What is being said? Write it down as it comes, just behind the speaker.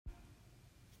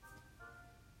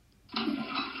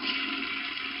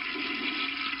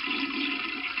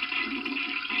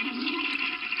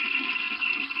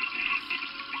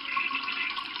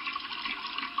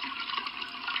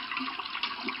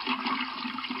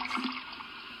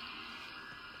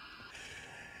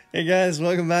Hey guys,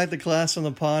 welcome back to Class on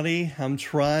the Potty. I'm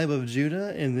Tribe of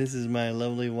Judah, and this is my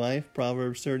lovely wife,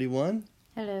 Proverbs 31.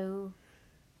 Hello.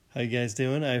 How you guys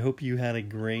doing? I hope you had a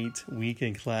great week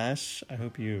in class. I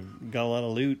hope you got a lot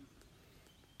of loot.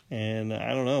 And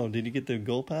I don't know, did you get the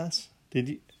gold pass?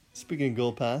 Speaking of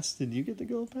gold pass, did you get the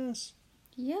gold pass?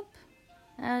 Yep.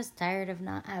 I was tired of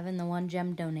not having the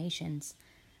 1-gem donations.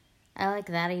 I like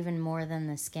that even more than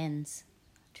the skins,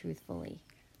 truthfully.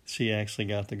 She actually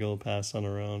got the gold pass on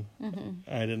her own. Mm-hmm.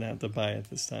 I didn't have to buy it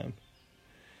this time.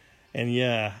 And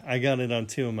yeah, I got it on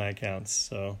 2 of my accounts.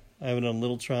 So I have it on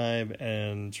Little Tribe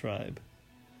and Tribe.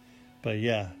 But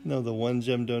yeah, no, the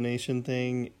 1-gem donation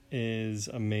thing is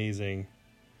amazing.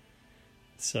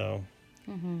 So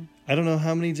I don't know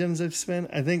how many gems I've spent.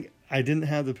 I think I didn't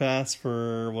have the pass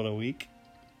for, a week?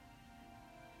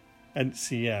 And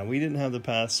see, yeah, we didn't have the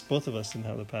pass. Both of us didn't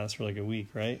have the pass for like a week,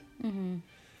 right? Mm-hmm.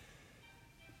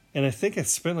 And I think I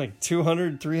spent like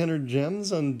 200, 300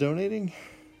 gems on donating.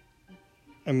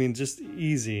 I mean, just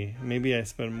easy. Maybe I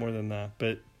spent more than that.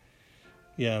 But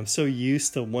yeah, I'm so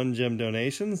used to 1-gem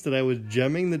donations that I was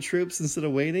gemming the troops instead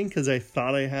of waiting because I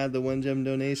thought I had the 1-gem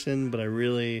donation, but I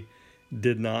really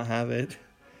did not have it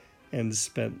and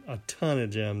spent a ton of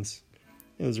gems.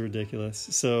 It was ridiculous.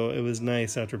 So it was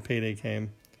nice after payday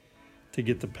came to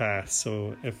get the pass.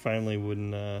 So it finally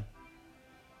wouldn't...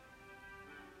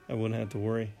 I wouldn't have to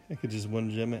worry. I could just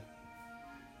 1-gem it.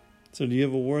 So do you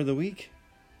have a war of the week?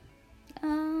 How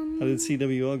did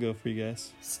CWL go for you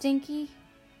guys? Stinky.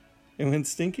 It went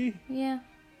stinky? Yeah.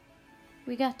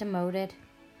 We got demoted.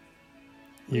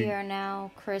 We are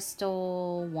now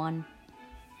Crystal 1.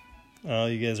 Oh,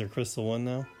 you guys are Crystal 1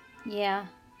 now? Yeah.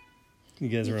 You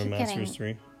guys are on Masters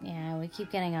 3? Yeah, we keep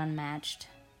getting unmatched.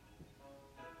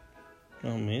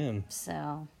 Oh, man.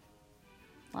 So...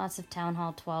 lots of Town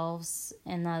Hall 12s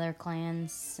in the other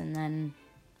clans, and then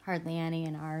hardly any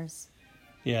in ours.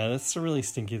 Yeah, that's the really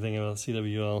stinky thing about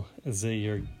CWL, is that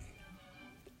you're,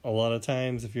 a lot of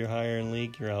times, if you're higher in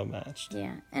league, you're outmatched.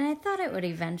 Yeah, and I thought it would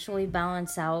eventually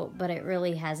balance out, but it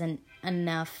really hasn't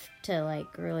enough to,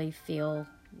 really feel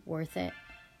worth it.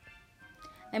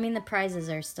 I mean, the prizes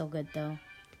are still good, though.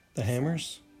 The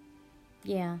hammers?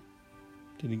 Yeah.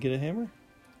 Did you get a hammer?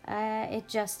 It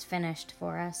just finished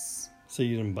for us. So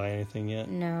you didn't buy anything yet?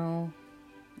 No,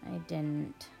 I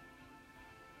didn't.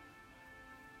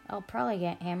 I'll probably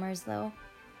get hammers, though.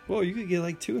 Whoa, you could get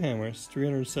like 2 hammers.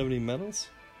 370 medals?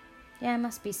 Yeah, I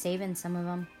must be saving some of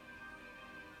them.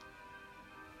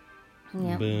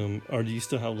 Yep. Boom. Or do you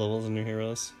still have levels in your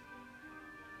heroes?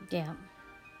 Yeah.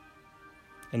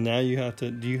 And now do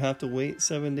you have to wait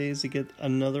 7 days to get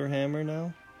another hammer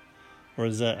now? Or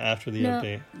is that after the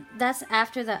update? That's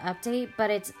after the update, but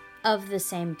it's of the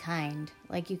same kind.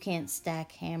 Like, you can't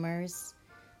stack hammers.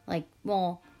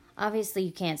 Obviously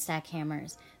you can't stack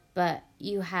hammers, but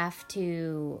you have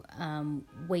to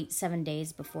wait 7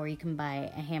 days before you can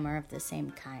buy a hammer of the same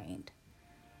kind.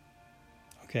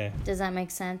 Okay. Does that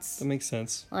make sense? That makes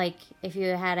sense. Like, if you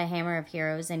had a hammer of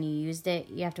heroes and you used it,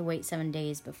 you have to wait 7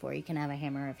 days before you can have a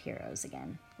hammer of heroes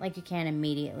again. Like, you can't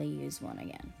immediately use one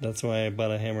again. That's why I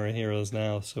bought a hammer of heroes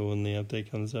now, so when the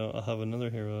update comes out, I'll have another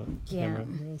hammer of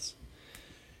heroes.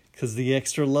 Because the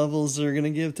extra levels they're going to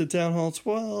give to Town Hall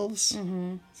 12s.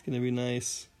 Mm-hmm. It's going to be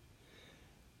nice.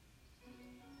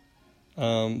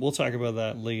 We'll talk about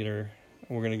that later.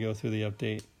 We're going to go through the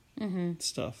update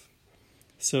stuff.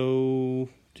 So...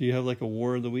 do you have like a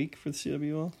war of the week for the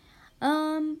CWL?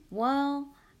 Well,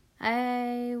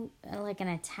 I like an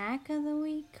attack of the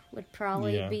week would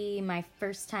probably be my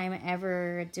first time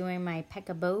ever doing my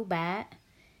P.E.K.K.A. Bobat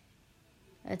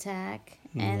attack.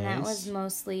 And that was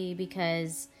mostly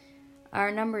because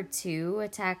our number 2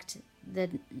 attacked the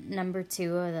number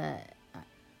 2 of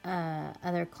the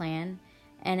other clan,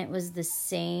 and it was the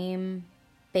same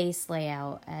base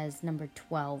layout as number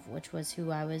 12, which was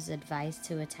who I was advised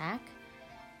to attack.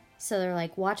 So they're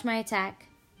like, watch my attack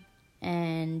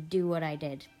and do what I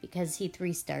did. Because he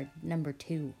 3-starred number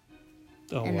 2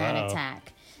 in that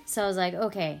attack. So I was like,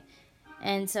 okay.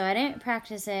 And so I didn't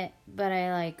practice it, but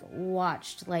I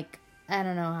watched I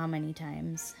don't know how many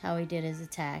times how he did his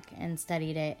attack and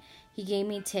studied it. He gave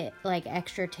me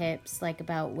extra tips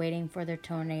about waiting for their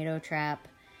tornado trap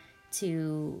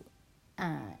to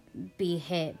be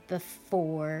hit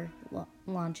before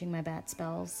launching my bat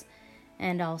spells.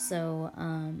 And also,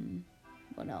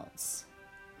 what else?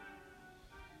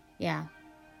 Yeah,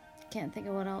 can't think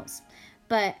of what else.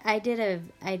 But I did a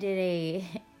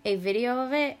video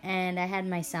of it, and I had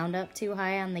my sound up too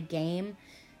high on the game,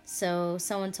 So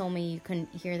someone told me you couldn't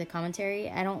hear the commentary.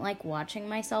 I don't like watching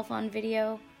myself on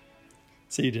video.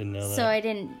 So you didn't know that? So I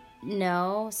didn't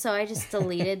No, so I just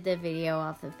deleted the video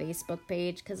off the Facebook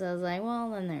page because I was like, well,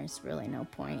 then there's really no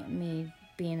point in me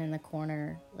being in the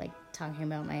corner, like, talking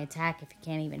about my attack if you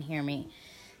can't even hear me.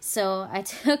 So I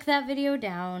took that video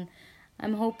down.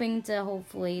 I'm hoping to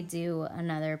hopefully do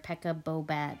another P.E.K.K.A.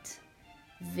 Bobat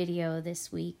video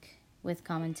this week with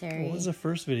commentary. What was the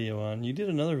first video on? You did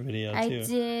another video, too. I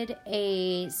did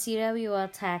a CWL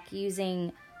attack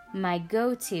using my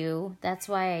go-to. That's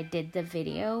why I did the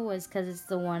video, was because it's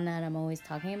the one that I'm always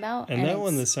talking about. And that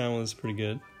one, the sound was pretty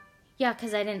good. Yeah,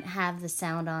 because I didn't have the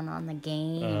sound on the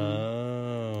game.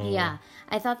 Oh. Yeah,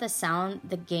 I thought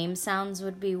the game sounds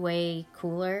would be way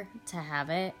cooler to have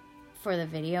it for the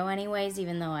video anyways,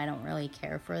 even though I don't really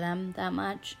care for them that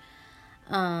much.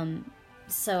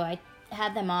 So I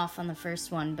had them off on the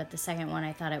first one, but the second one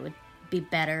I thought it would be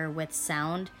better with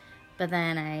sound. But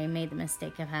then I made the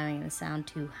mistake of having the sound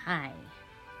too high,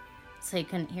 so you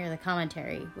couldn't hear the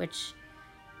commentary, which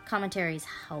commentary is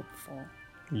helpful.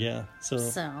 Yeah, so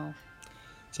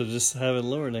So just have it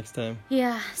lower next time.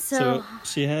 Yeah, so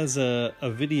she has a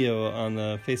video on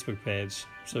the Facebook page.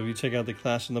 So if you check out the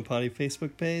Clash in the Potty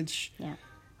Facebook page, yeah,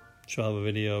 she'll have a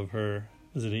video of her.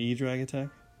 Was it an E-Drag attack?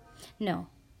 No.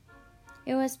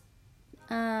 It was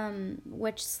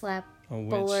Witch Slap.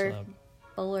 Witch Slap.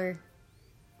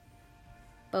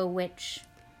 Bow-Witch,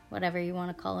 whatever you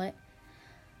want to call it.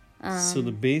 So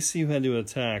the base you had to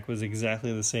attack was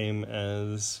exactly the same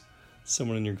as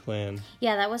someone in your clan.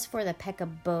 Yeah, that was for the P.E.K.K.A.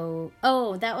 Bow.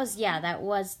 Oh, that was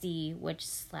the Witch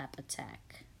Slap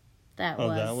attack. That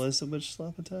was the Witch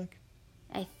Slap attack?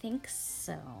 I think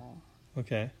so.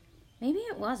 Okay. Maybe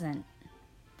it wasn't.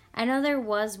 I know there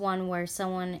was one where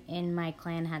someone in my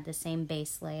clan had the same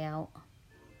base layout.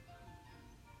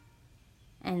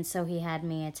 And so he had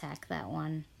me attack that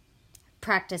one.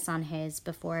 Practice on his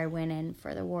before I went in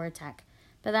for the war attack.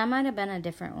 But that might have been a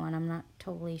different one. I'm not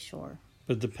totally sure.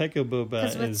 But the P.E.K.K.A.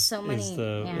 Bobat is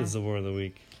the War of the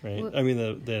Week, right? I mean,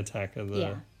 the attack of the...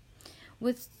 Yeah.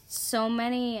 With so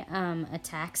many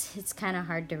attacks, it's kind of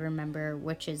hard to remember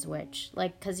which is which.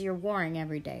 Like, because you're warring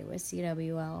every day with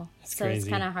CWL. So crazy. It's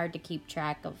kind of hard to keep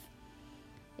track of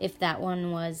if that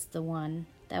one was the one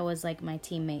that was, like, my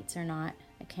teammates or not.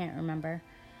 I can't remember.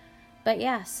 But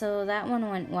yeah, so that one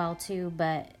went well too,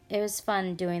 but it was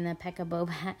fun doing the P.E.K.K.A.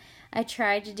 Bobat. I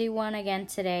tried to do one again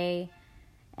today,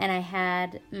 and I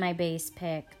had my base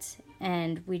picked,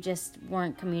 and we just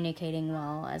weren't communicating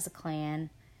well as a clan.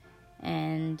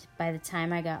 And by the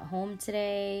time I got home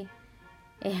today,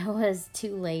 it was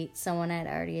too late. Someone had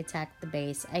already attacked the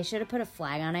base. I should have put a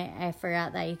flag on it. I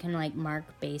forgot that you can, like,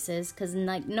 mark bases, because,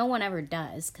 like, no one ever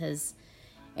does, because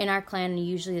in our clan,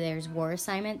 usually there's war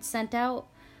assignments sent out.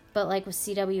 But, like, with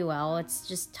CWL, it's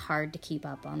just hard to keep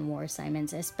up on war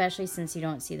assignments, especially since you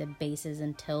don't see the bases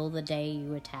until the day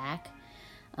you attack.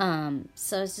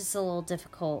 So it's just a little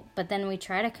difficult. But then we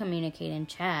try to communicate in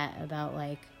chat about,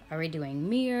 like, are we doing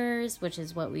mirrors, which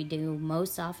is what we do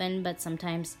most often, but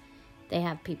sometimes they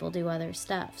have people do other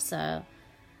stuff. So,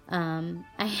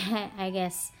 I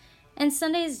guess... And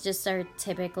Sundays just are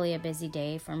typically a busy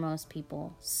day for most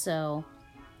people, so...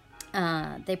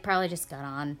 they probably just got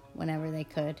on whenever they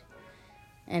could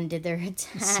and did their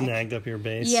attack. Snagged up your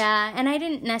base. Yeah, and I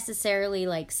didn't necessarily,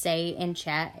 like, say in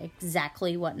chat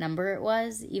exactly what number it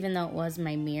was, even though it was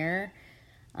my mirror.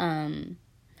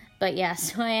 But yeah,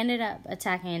 so I ended up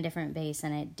attacking a different base,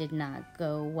 and it did not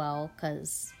go well,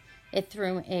 because it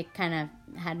kind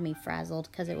of had me frazzled,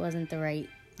 because it wasn't the right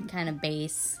kind of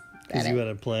base. Because you had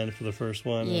a plan for the first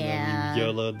one, and then you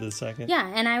YOLO'd the second? Yeah,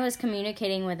 and I was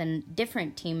communicating with a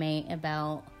different teammate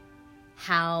about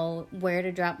where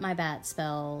to drop my bat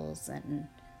spells, and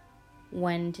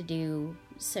when to do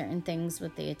certain things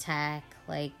with the attack,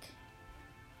 like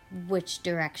which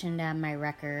direction to have my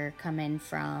wrecker come in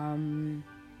from,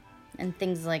 and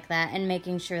things like that, and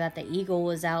making sure that the eagle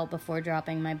was out before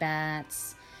dropping my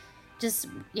bats. So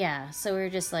we were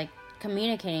just, like,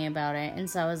 communicating about it, and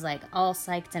so I was, like, all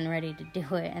psyched and ready to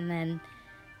do it, and then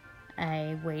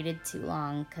I waited too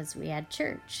long because we had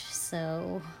church,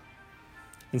 so...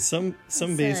 And some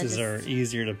bases are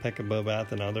easier to P.E.K.K.A. Bobat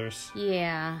than others.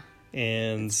 Yeah.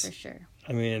 And... That's for sure.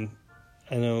 I mean,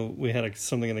 I know we had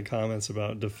something in the comments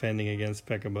about defending against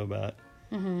P.E.K.K.A. Bobat.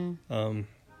 Mm-hmm.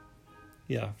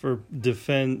 Yeah, for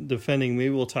defending, maybe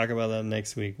we'll talk about that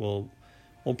next week. We'll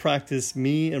practice,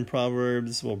 me and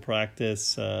Proverbs will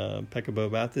practice P.E.K.K.A.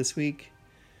 Bobat this week.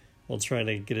 We'll try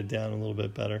to get it down a little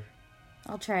bit better.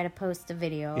 I'll try to post a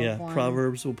video. Yeah,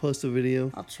 Proverbs will post a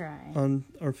video. I'll try. On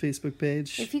our Facebook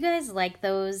page. If you guys like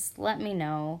those, let me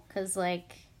know. Because,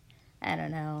 like, I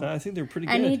don't know. I think they're pretty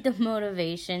good. I need the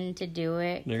motivation to do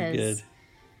it. They're good.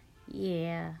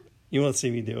 Yeah. You won't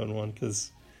see me doing one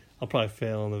because I'll probably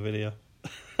fail in the video.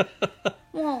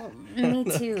 Well, me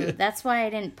too. That's why I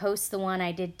didn't post the one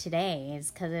I did today.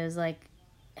 Is because it was like,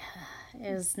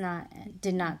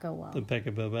 did not go well. The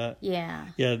Pekka-Bobat. Yeah.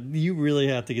 Yeah, you really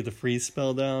have to get the freeze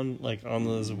spell down, like on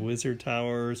those wizard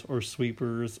towers or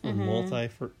sweepers or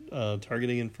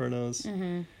targeting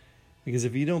infernos. Because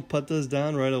if you don't put those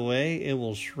down right away, it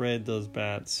will shred those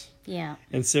bats. Yeah.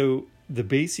 And so the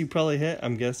base you probably hit,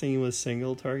 I'm guessing it was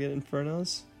single target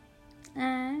infernos.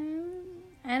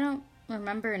 I don't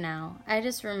remember now. I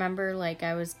just remember like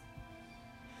I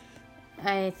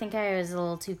think I was a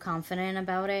little too confident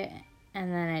about it,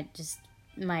 and then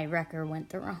my record went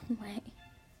the wrong way.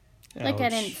 Ouch. Like I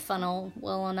didn't funnel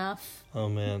well enough. Oh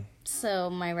man. So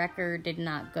my record did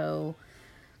not go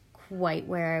quite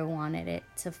where I wanted it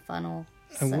to funnel.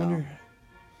 I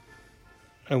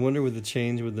wonder with the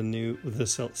change with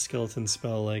the skeleton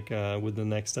spell, like with the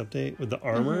next update with the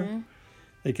armor,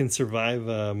 they can survive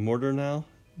mortar now.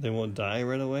 They won't die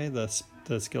right away. The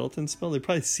skeleton spell, they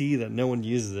probably see that no one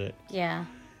uses it. Yeah.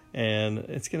 And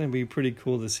it's gonna be pretty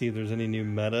cool to see if there's any new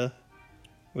meta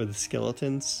with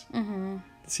skeletons.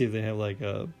 See if they have like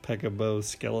a Pekka-Bo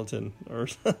skeleton or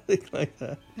something like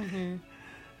that.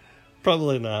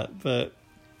 Probably not, but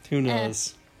who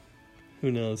knows?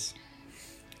 Who knows?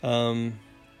 So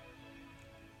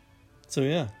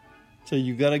yeah. So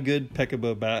you got a good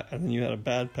Pekka-Bobat, and then you had a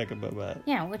bad Pekka-Bobat.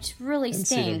 Yeah, which really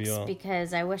stinks CWL.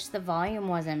 because I wish the volume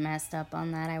wasn't messed up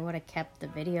on that. I would have kept the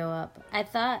video up. I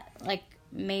thought, like,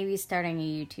 maybe starting a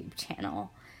YouTube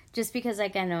channel. Just because,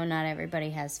 like, I know not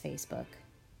everybody has Facebook.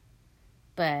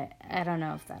 But I don't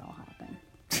know if that'll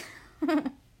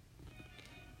happen.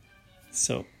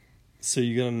 So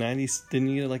you got a 90... Didn't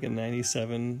you get, like, a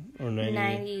 97 or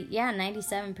 90?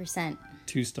 97%.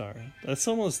 2-star. That's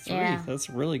almost 3. Yeah. That's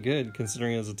really good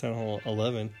considering it was a Town Hall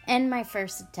 11. And my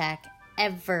first attack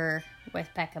ever with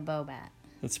Pekka-Bobat.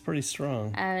 That's pretty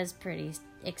strong. I was pretty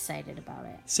excited about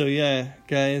it. So yeah,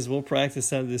 guys, we'll practice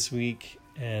that this week,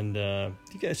 and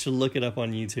you guys should look it up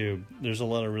on YouTube. There's a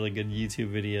lot of really good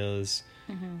YouTube videos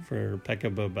for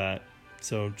Pekka-Bobat.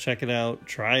 So check it out,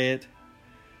 try it.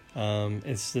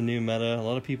 It's the new meta. A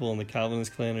lot of people in the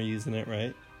Calvinist clan are using it,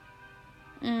 right?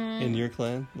 In your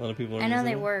clan, a lot of people are using it. I know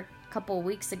they were a couple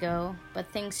weeks ago, but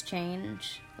things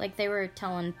change. Like they were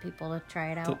telling people to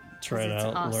try it out. Try it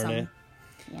out, awesome. learn it.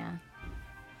 Yeah.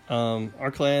 Our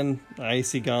clan,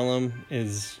 Icy Golem,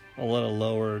 is a lot of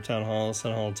lower Town Hall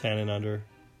 10 and under,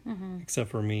 except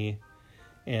for me.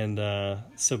 And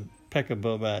so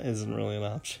Pekka-Bobat isn't really an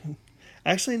option.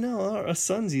 Actually, no, our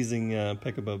son's using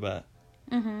Pekka-Bobat.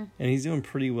 And he's doing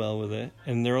pretty well with it.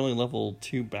 And they're only level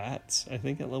 2 bats, I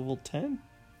think, at level 10?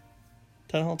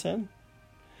 Town Hall 10?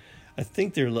 I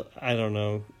think they're, I don't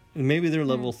know. Maybe they're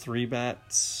level 3 bat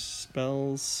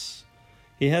spells.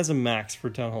 He has a max for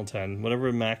Town Hall 10.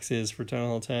 Whatever max is for Town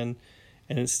Hall 10.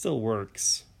 And it still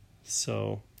works.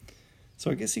 So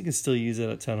I guess you can still use it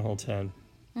at Town Hall 10.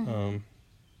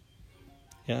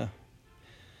 Yeah.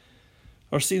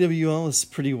 Our CWL is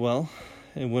pretty well.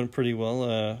 It went pretty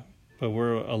well. But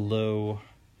we're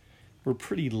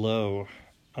pretty low.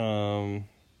 I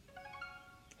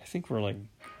think we're like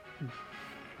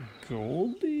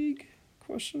Gold League ?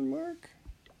 We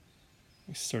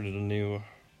started a new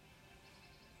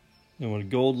one,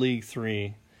 Gold League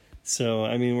 3. So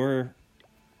I mean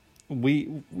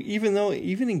even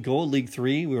in Gold League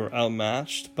 3 we were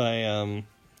outmatched by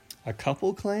a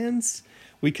couple clans.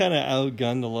 We kind of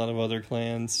outgunned a lot of other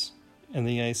clans in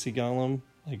the Icy Golem.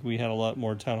 Like we had a lot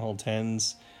more Town Hall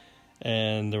 10s,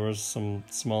 and there was some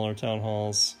smaller Town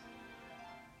Halls.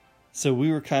 So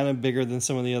we were kind of bigger than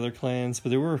some of the other clans, but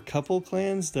there were a couple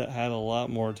clans that had a lot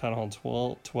more Town Hall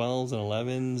 12s and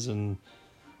 11s and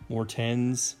more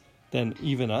 10s than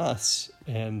even us.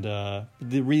 And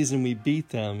the reason we beat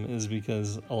them is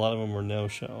because a lot of them were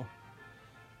no-show.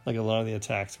 Like a lot of the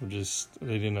attacks were they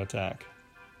didn't attack.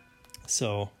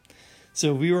 So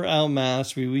we were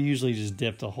outmatched. We usually just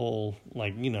dipped a whole, 4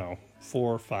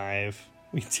 or 5.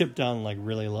 We tipped down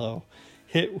really low.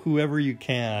 Hit whoever you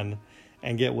can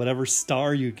and get whatever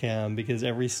star you can, because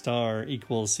every star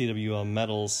equals CWL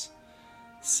medals.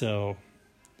 So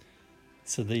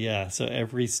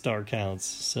every star counts.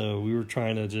 So we were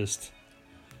trying to just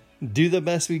do the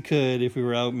best we could if we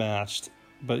were outmatched.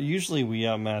 But usually we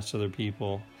outmatched other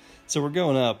people. So we're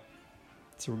going up.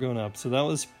 So that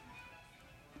was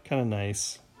kind of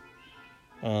nice.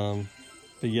 But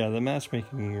yeah, the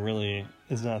matchmaking really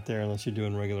is not there unless you're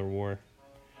doing regular war.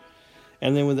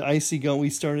 And then with Icy Golem,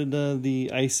 we started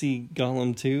the Icy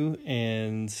Golem 2,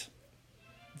 and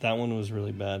that one was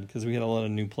really bad because we had a lot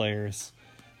of new players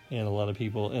and a lot of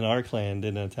people in our clan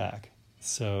didn't attack.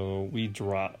 So we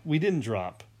didn't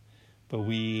drop, but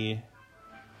we're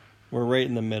right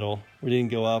in the middle. We didn't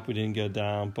go up, we didn't go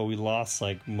down, but we lost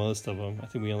like most of them. I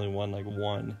think we only won like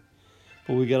one,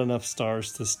 but we got enough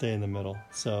stars to stay in the middle.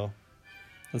 So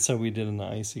that's how we did in the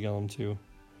Icy Golem too.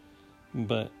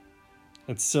 But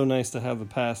it's so nice to have the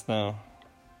pass now.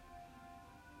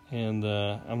 And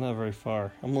I'm not very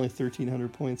far. I'm only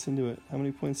 1,300 points into it. How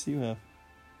many points do you have?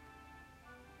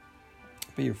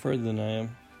 But you're further than I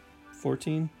am.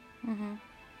 14? Mm-hmm.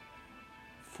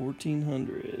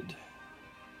 1,400.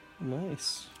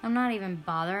 Nice. I'm not even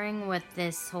bothering with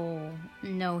this whole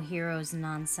no heroes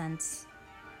nonsense.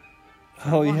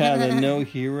 Oh yeah, the no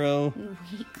hero.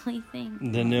 Weekly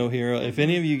thing. The no hero. If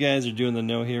any of you guys are doing the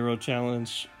no hero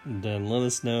challenge, then let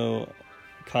us know.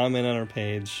 Comment on our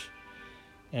page,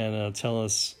 and tell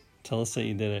us that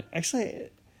you did it.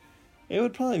 Actually, it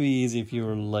would probably be easy if you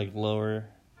were like lower.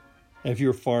 If you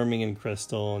were farming in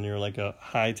Crystal and you're like a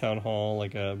high town hall,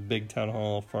 like a big town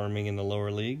hall farming in the lower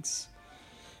leagues.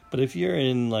 But if you're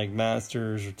in like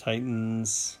Masters or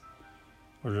Titans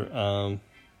or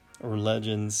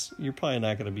Legends, you're probably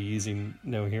not going to be using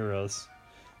no heroes.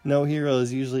 No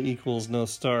heroes usually equals no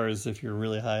stars if you're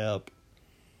really high up.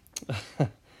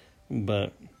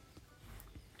 But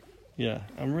yeah,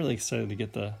 I'm really excited to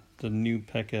get the new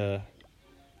P.E.K.K.A.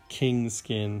 King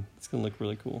skin. It's going to look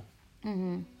really cool.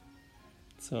 Mm-hmm.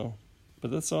 So, but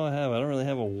that's all I have. I don't really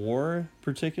have a war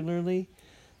particularly.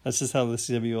 That's just how the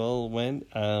CWL went.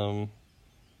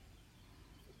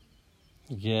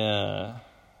 Yeah,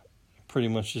 pretty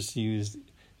much just used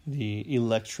the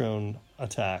Electron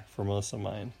attack for most of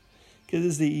mine. Because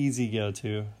it's the easy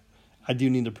go-to. I do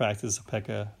need to practice a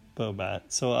P.E.K.K.A. Bobat.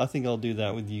 So I think I'll do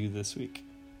that with you this week.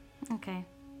 Okay.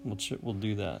 We'll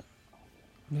do that.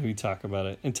 Maybe talk about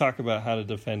it. And talk about how to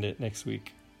defend it next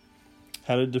week.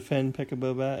 How to defend P.E.K.K.A.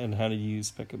 Bobat and how to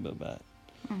use P.E.K.K.A. Bobat.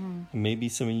 Mm-hmm. And maybe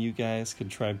some of you guys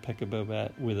could try P.E.K.K.A.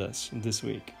 Bobat with us this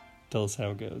week. Tell us how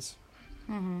it goes.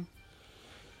 Mm-hmm.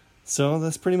 So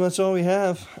that's pretty much all we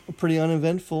have. Pretty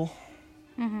uneventful.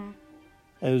 Mm-hmm.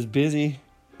 It was busy.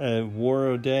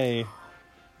 War Day,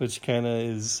 which kind of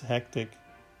is hectic.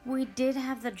 We did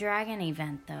have the dragon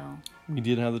event, though. We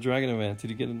did have the dragon event. Did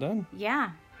you get it done?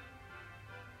 Yeah.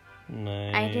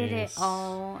 Nice. I did it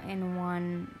all in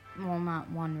one, well, not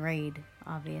one raid,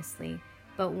 obviously,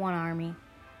 but one army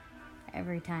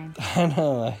every time. I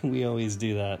know. We always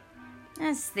do that.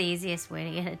 That's the easiest way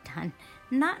to get it done.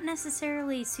 Not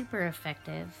necessarily super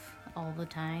effective all the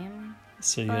time.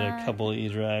 So you had a couple of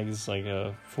E-Drags, like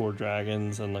 4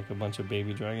 dragons and like a bunch of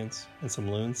baby dragons and some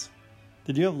loons.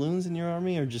 Did you have loons in your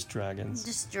army or just dragons?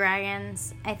 Just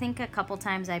dragons. I think a couple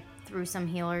times I threw some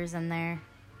healers in there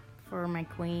for my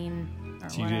queen or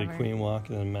So you whatever. did a queen walk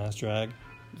and then a mass drag?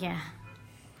 Yeah.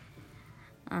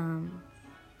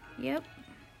 Yep.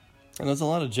 And there's a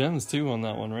lot of gems too on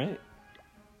that one, right?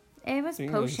 It was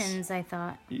think it was- potions, I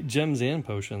thought. Gems and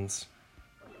potions.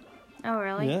 Oh,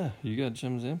 really? Yeah, you got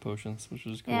gems and potions, which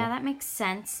was cool. Yeah, that makes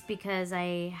sense because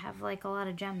I have like a lot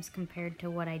of gems compared to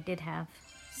what I did have.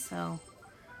 So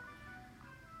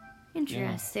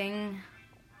interesting.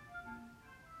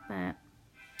 But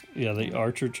Yeah, the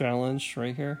archer challenge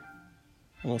right here.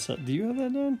 Do you have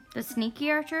that done? the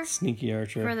sneaky archer Sneaky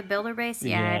archer. for the builder base,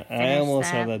 yeah, I I finished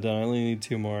almost that. have that done. I only need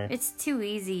 2 more. It's too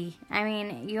easy. I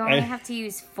mean, you only have to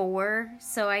use 4,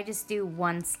 so I just do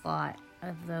 1 slot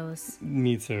of those.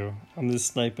 Me too. I'm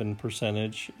just sniping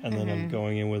percentage, and then I'm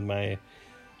going in with my,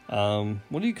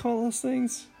 what do you call those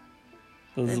things?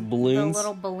 Those balloons? The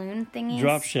little balloon thingies.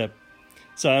 Drop ship.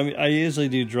 So I usually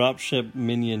do drop ship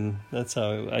minion. That's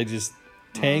how I just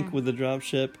tank with the drop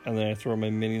ship, and then I throw my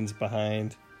minions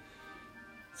behind.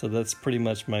 So that's pretty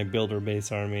much my builder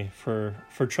base army for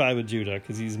Tribe of Judah,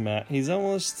 because he's max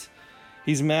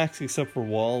except for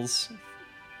walls.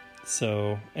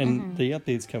 So, and the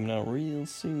update's coming out real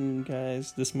soon,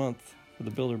 guys, this month for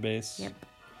the builder base. Yep.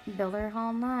 Builder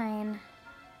Hall 9.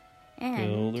 And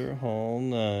Builder Hall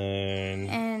 9.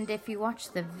 And if you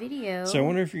watch the video... So I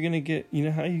wonder if you're going to get... You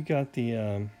know how you got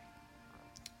the...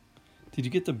 did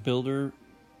you get the builder...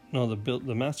 No,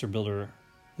 the master builder...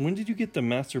 When did you get the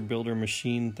master builder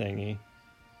machine thingy?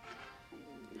 I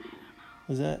don't know.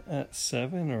 Was that at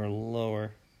 7 or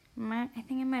lower? I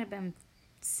think it might have been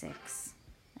 6.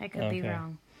 I could be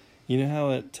wrong. You know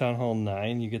how at Town Hall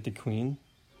 9 you get the queen?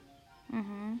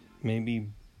 Mm-hmm. Maybe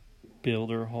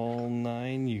Builder Hall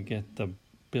 9 you get the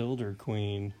builder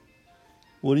queen.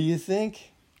 What do you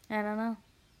think? I don't know.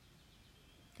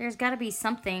 There's got to be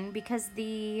something because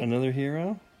Another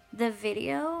hero? the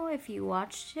video, if you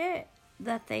watched it,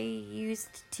 that they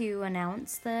used to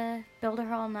announce the Builder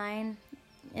Hall 9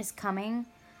 is coming,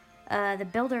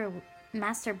 the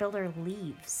master builder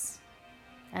leaves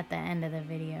at the end of the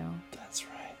video. That's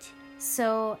right.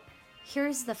 So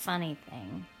here's the funny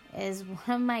thing, is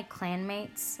one of my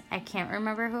clanmates, I can't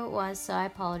remember who it was, so I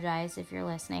apologize if you're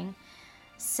listening,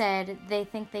 said they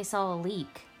think they saw a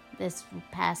leak this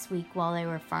past week while they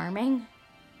were farming.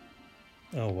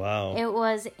 Oh, wow. It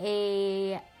was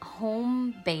a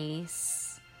home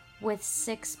base with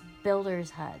 6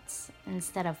 builders' huts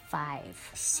instead of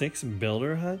 5. 6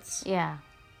 builder huts? Yeah.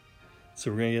 So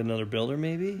we're going to get another builder,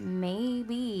 maybe?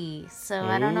 Maybe. So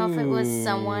I don't know if it was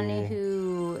someone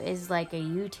who is like a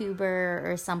YouTuber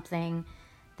or something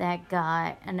that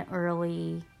got an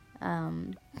early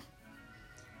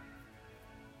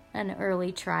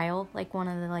trial, like one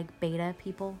of the like beta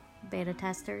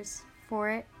testers for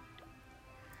it.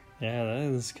 Yeah, that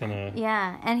is kind of...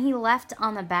 Yeah, and he left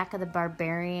on the back of the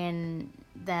Barbarian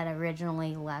that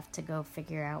originally left to go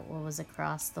figure out what was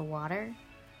across the water.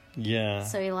 Yeah.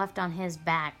 So he left on his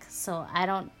back. So I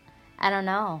don't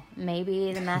know.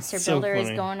 Maybe the master So builder is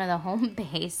funny. going to the home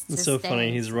base. It's so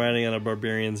funny. He's riding on a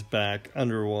Barbarian's back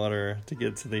underwater to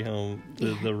get to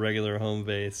the regular home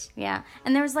base. Yeah,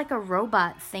 and there was like a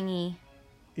robot thingy.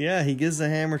 Yeah, he gives the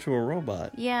hammer to a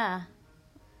robot. Yeah.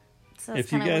 So it's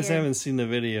If you kinda guys weird. haven't seen the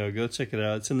video, go check it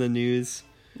out. It's in the news.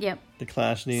 Yep. The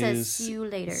Clash News. Says see you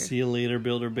later. See you later,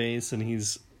 builder base, and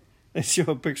they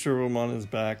show a picture of him on his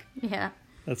back. Yeah.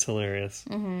 That's hilarious.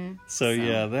 Mm-hmm. So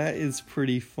yeah, that is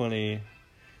pretty funny.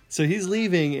 So he's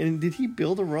leaving, and did he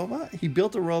build a robot? He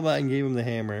built a robot and gave him the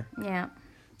hammer. Yeah.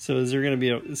 So is there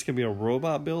it's gonna be a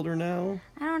robot builder now?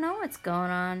 I don't know what's going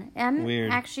on. I'm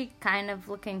Weird. actually kind of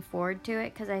looking forward to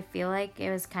it because I feel like it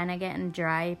was kind of getting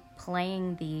dry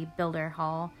playing the builder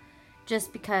hall,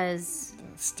 just because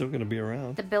It's still gonna be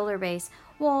around. the builder base.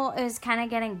 Well, it was kind of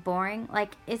getting boring.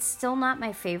 Like, it's still not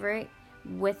my favorite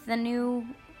with the new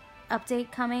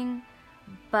update coming,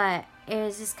 but it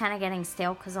was just kind of getting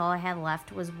stale because all I had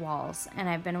left was walls, and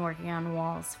I've been working on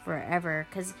walls forever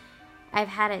because I've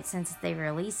had it since they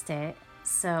released it,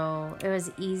 so it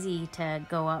was easy to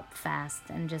go up fast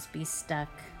and just be stuck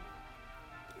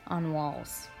on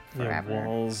walls forever. Yeah,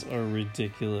 walls are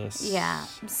ridiculous. Yeah,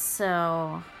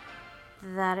 so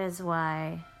that is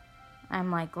why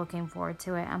I'm like looking forward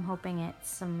to it. I'm hoping it's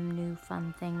some new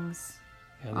fun things.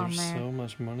 Yeah, on there's there. so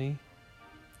much money.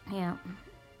 Yeah.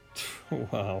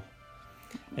 Wow.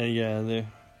 And yeah,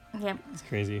 Yep. it's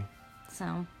crazy.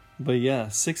 So But yeah,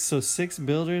 6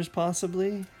 builders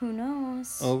possibly who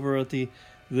knows? over at the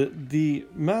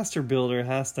master builder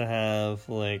has to have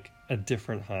like a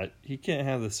different hut. He can't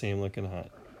have the same looking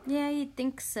hut. Yeah, you'd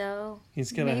think so.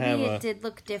 He's gonna Maybe have it did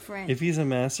look different. If he's a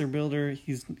master builder,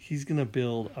 he's gonna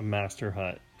build a master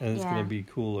hut, and it's Yeah. gonna be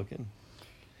cool looking.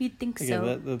 You'd think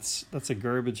Again, so. that's a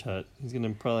garbage hut. He's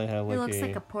gonna probably have It looks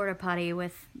like a porta potty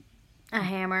with a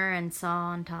hammer and saw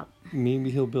on top. maybe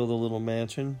he'll build a little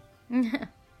mansion. I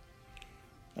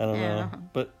don't know, Yeah.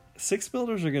 but 6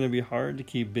 builders are gonna be hard to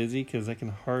keep busy because I can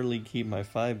hardly keep my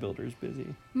 5 builders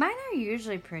busy. Mine are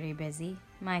usually pretty busy.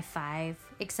 My 5,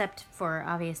 except for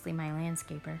obviously my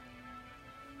landscaper.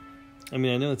 I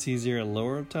mean, I know it's easier at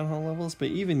lower town hall levels, but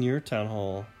even your town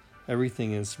hall,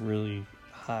 everything is really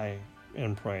high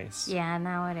in price. Yeah,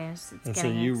 now it is. It's And so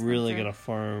getting you really expensive. gotta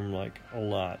farm like a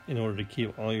lot in order to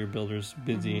keep all your builders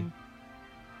busy. Mm-hmm.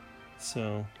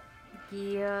 So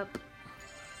Yep.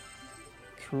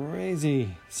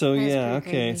 crazy. So That's yeah, pretty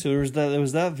okay. crazy. So there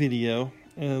was that video.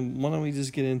 Why don't we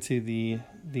just get into the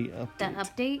update? The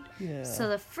update. Yeah. So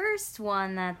the first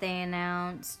one that they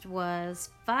announced was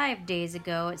 5 days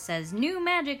ago. It says new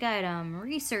magic item,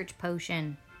 research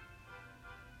potion.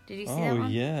 Did you see that one?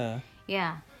 Yeah.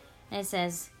 Yeah. And it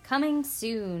says coming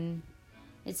soon.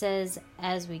 It says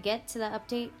as we get to the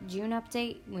update, June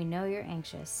update, we know you're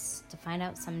anxious to find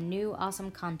out some new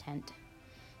awesome content.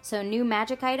 So new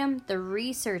magic item, the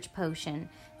research potion.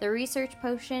 The research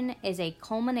potion is a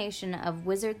culmination of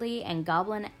wizardly and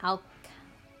goblin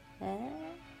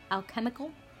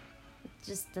alchemical. It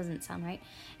just doesn't sound right.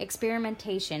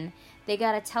 Experimentation. They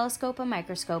got a telescope, a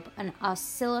microscope, an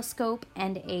oscilloscope,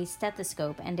 and a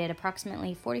stethoscope, and did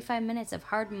approximately 45 minutes of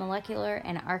hard molecular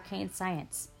and arcane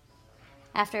science.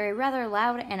 After a rather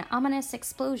loud and ominous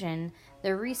explosion,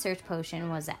 the research potion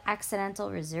was the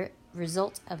accidental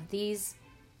result of these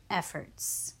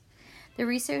efforts. The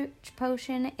research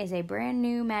potion is a brand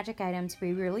new magic item to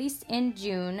be released in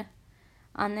June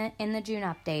in the June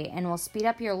update and will speed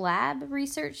up your lab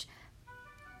research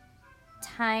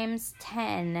times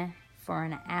 10 for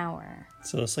an hour.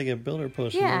 So it's like a builder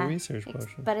potion or a research potion.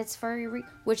 But it's for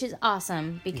which is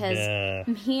awesome because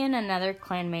me and another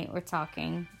clanmate were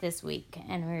talking this week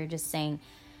and we were just saying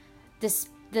this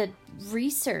the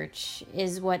research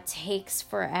is what takes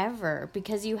forever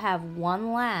because you have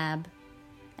one lab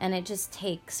and it just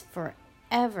takes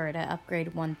forever to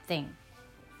upgrade one thing.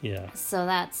 Yeah. So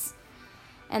that's...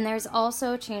 And there's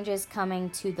also changes coming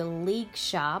to the League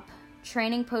shop.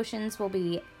 Training potions will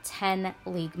be 10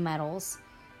 League medals.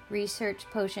 Research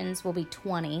potions will be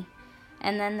 20.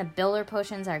 And then the builder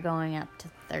potions are going up to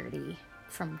 30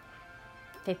 from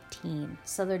 15.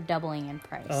 So they're doubling in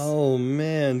price. Oh,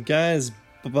 man. Guys,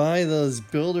 buy those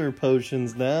builder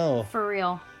potions now. For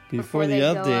real. Before the they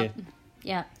go update. up.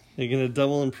 Yeah. They're going to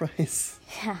double in price.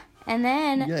 Yeah. And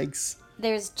then Yikes.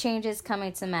 there's changes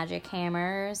coming to magic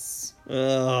hammers.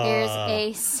 Ah. There's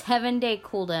a 7-day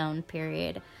cooldown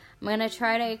period. I'm going to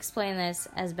try to explain this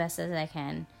as best as I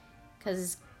can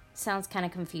because it sounds kind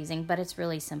of confusing, but it's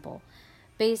really simple.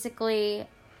 Basically,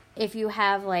 if you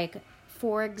have, like,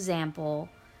 for example,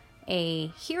 a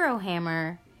hero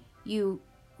hammer, you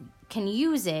can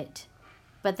use it,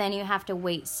 but then you have to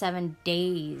wait 7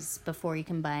 days before you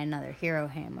can buy another hero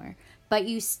hammer. But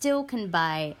you still can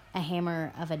buy a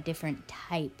hammer of a different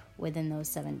type within those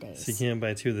 7 days. So you can't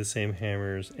buy 2 of the same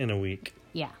hammers in a week.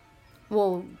 Yeah.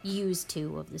 Well, use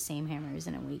 2 of the same hammers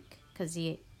in a week. Because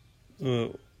you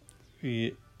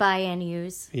buy and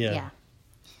use. Yeah.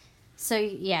 So,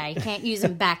 yeah, you can't use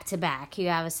them back to back. You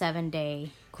have a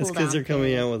 7-day cooldown. It's because they're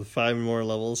coming out with 5 more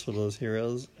levels for those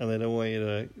heroes, and they don't want you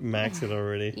to max it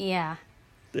already. Yeah.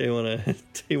 They want you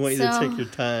to take your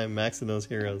time maxing those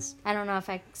heroes. I don't know if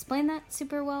I explained that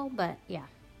super well, but yeah,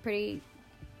 pretty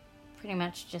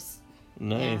much just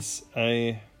nice.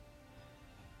 Yeah.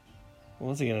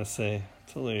 What was I gonna say?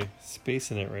 Totally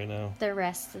spacing it right now. The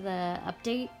rest of the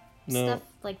update stuff,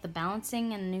 like the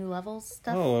balancing and new levels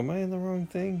stuff. Oh, am I in the wrong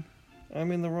thing?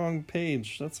 I'm in the wrong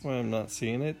page. That's why I'm not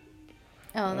seeing it.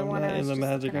 Oh, the one I was in the just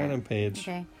magic looking at. item page.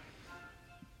 Okay.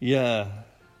 Yeah.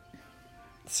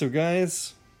 So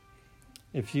guys,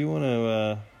 if you want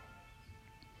to,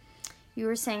 you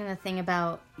were saying the thing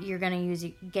about you're gonna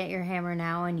get your hammer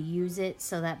now and use it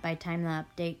so that by the time the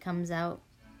update comes out,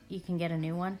 you can get a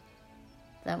new one.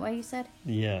 Is that what you said?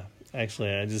 yeah.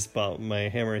 Actually, I just bought my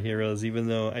hammer heroes, even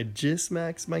though I just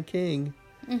maxed my king.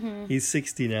 Mm-hmm. He's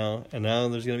 60 now, and now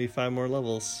there's gonna be 5 more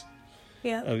levels.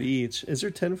 Yeah. Of each. Is there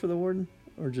 10 for the warden,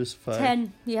 or just 5?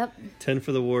 10. Yep. 10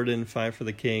 for the warden, 5 for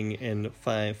the king, and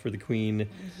 5 for the queen.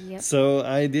 Yep. So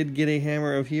I did get a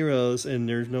hammer of heroes, and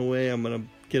there's no way I'm gonna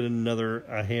get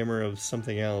a hammer of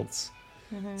something else.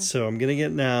 Mm-hmm. So I'm gonna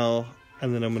get now,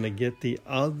 and then I'm gonna get the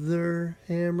other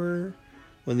hammer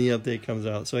when the update comes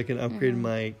out, so I can upgrade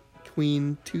my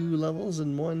queen 2 levels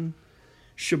in one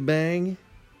shebang.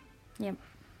 Yep.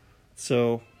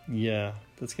 So yeah,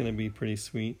 that's gonna be pretty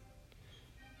sweet.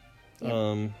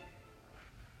 Yep.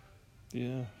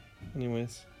 Yeah.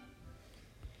 Anyways.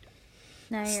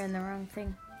 Now you're in the wrong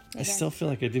thing. I still feel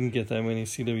like I didn't get that many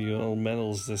CWL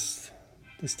medals this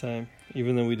time,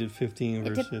 even though we did 15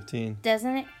 versus 15.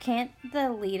 Doesn't it? Can't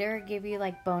the leader give you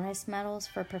like bonus medals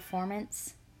for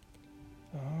performance?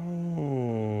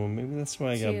 Oh, maybe that's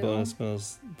why I got bonus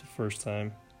medals the first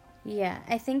time. Yeah,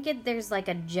 I think there's like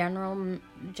a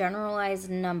generalized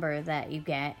number that you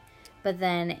get, but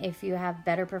then if you have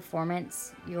better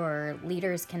performance, your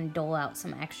leaders can dole out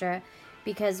some extra.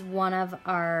 Because one of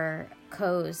our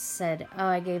co's said, "Oh,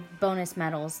 I gave bonus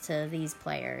medals to these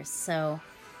players, so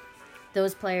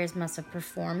those players must have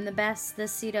performed the best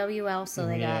this CWL, so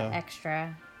they got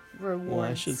extra rewards." Well,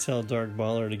 I should tell Dark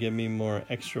Baller to give me more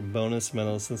extra bonus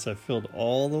medals since I filled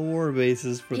all the war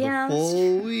bases for the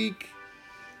full week.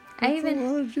 That's a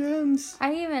lot of gems.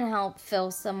 I even helped fill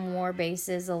some war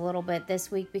bases a little bit this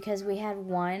week because we had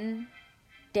one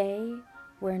day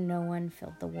where no one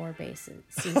filled the war bases,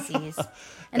 CCs.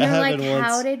 And they're like,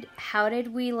 how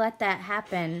did we let that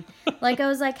happen? Like, I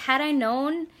was like, had I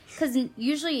known, because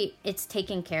usually it's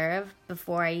taken care of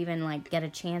before I even like get a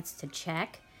chance to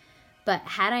check. But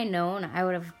had I known, I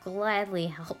would have gladly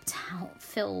helped out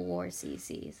fill war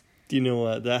CCs. Do you know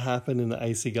what? That happened in the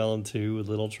Icy Golem 2 with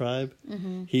Little Tribe.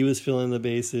 Mm-hmm. He was filling the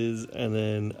bases, and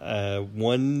then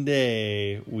one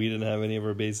day we didn't have any of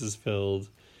our bases filled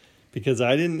because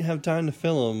I didn't have time to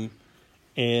fill them.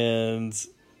 And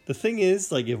the thing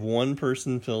is, like, if one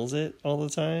person fills it all the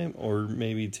time, or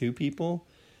maybe 2 people,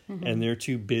 and they're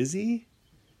too busy,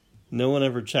 no one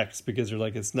ever checks because they're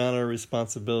like, it's not our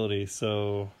responsibility.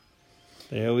 So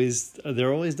they're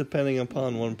always depending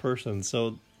upon one person.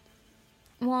 So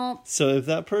if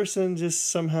that person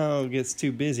just somehow gets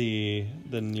too busy,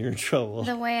 then you're in trouble.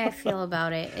 The way I feel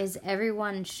about it is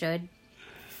everyone should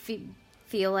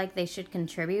feel like they should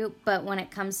contribute, but when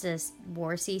it comes to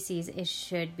war CCs, it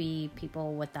should be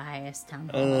people with the highest town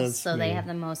halls, so they have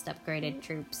the most upgraded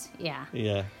troops. Yeah.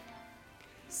 Yeah.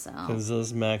 So. Because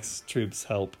those max troops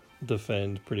help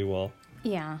defend pretty well.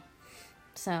 Yeah.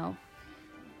 So,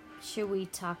 should we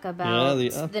talk about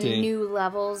the new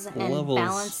levels and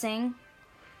balancing?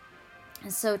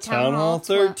 So, Town Hall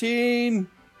 13.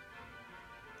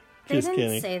 They Just didn't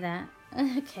kidding. say that.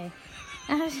 Okay.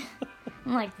 I'm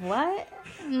like, what?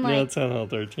 I'm Yeah, like, Town Hall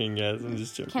 13, guys. I'm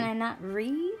just joking. can I not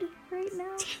read right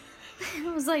now?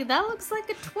 I was like, that looks like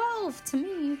a 12 to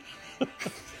me.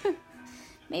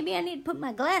 Maybe I need to put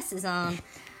my glasses on.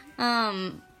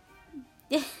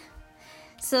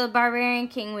 So Barbarian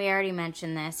King, we already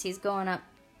mentioned this. He's going up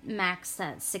max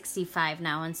at 65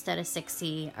 now instead of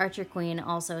 60. Archer Queen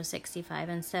also 65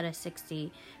 instead of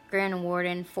 60. Grand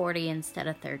Warden 40 instead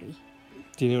of 30.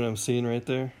 Do you know what I'm seeing right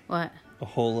there? What? A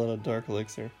whole lot of Dark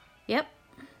Elixir. Yep.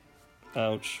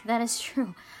 Ouch. That is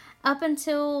true. Up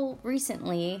until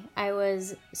recently, I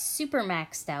was super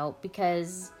maxed out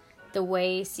because the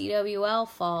way CWL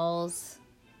falls,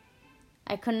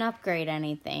 I couldn't upgrade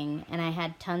anything, and I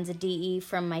had tons of DE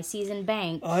from my season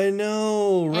bank. I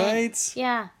know, right? And,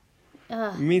 yeah.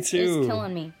 Ugh, Me too. It was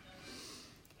killing me.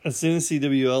 As soon as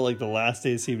CWL, like the last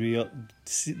day of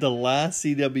the last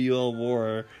CWL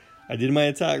war, I did my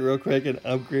attack real quick and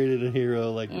upgraded a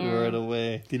hero right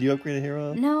away. Did you upgrade a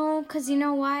hero? No, because you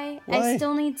know why? Why? I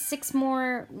still need 6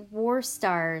 more war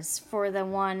stars for the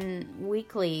one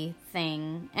weekly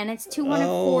thing. And it's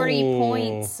 240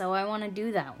 points, so I want to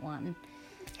do that one.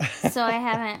 So I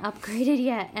haven't upgraded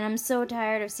yet, and I'm so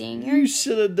tired of seeing You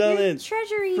should have done your it.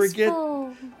 treasury's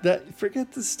full.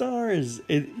 Forget the stars.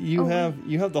 You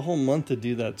have the whole month to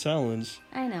do that challenge.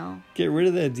 I know. Get rid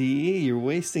of that DE. You're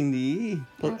wasting DE.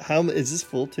 How is this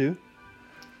full too?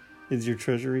 Is your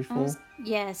treasury full?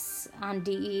 Yes, on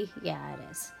DE. Yeah, it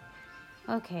is.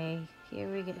 Okay,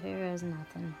 here we go. Here is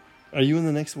nothing. Are you in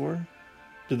the next war?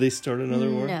 Did they start another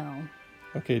war? No.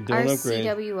 Okay, don't Our upgrade.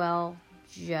 CWL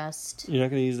just... You're not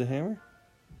going to use the hammer?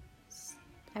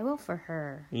 I will for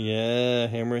her. Yeah,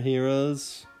 hammer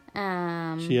heroes. She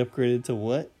upgraded to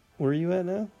what? Where are you at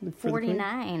now?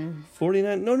 49.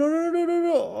 49? No.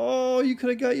 Oh, you could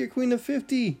have got your queen to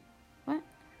 50. What?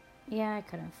 Yeah, I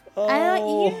could have.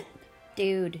 Oh.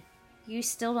 Dude, you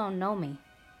still don't know me.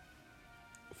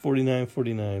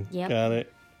 49. Yep. Got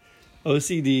it.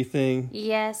 OCD thing.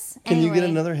 Yes. Can anyway. you get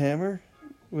another hammer?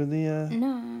 With the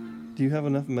No. Do you have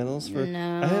enough medals for?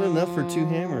 No. I had enough for 2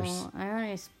 hammers. I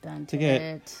already spent Okay.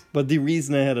 it. But the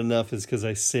reason I had enough is because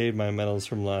I saved my medals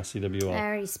from last CWL. I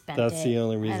already spent That's it. the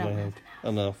only reason I don't have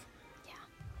have enough. Yeah.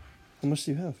 How much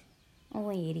do you have?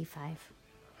 Only 85.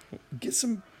 Get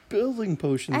some building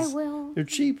potions. I will. They're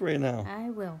cheap right now. I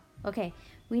will. Okay,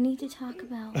 we need to talk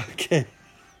about Okay.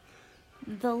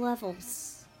 the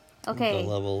levels. Okay. The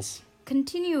levels.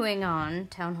 Continuing on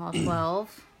Town Hall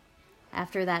 12,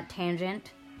 after that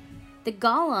tangent, the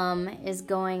Golem is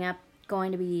going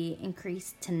to be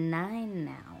increased to 9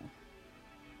 now.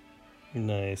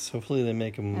 Nice. Hopefully they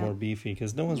make them more beefy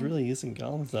because no one's really using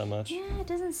golems that much. Yeah, it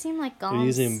doesn't seem like golems. They're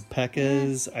using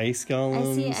P.E.K.K.A.s, ice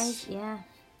golems.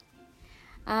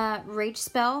 Rage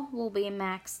spell will be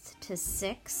maxed to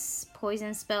 6,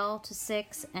 poison spell to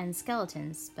 6, and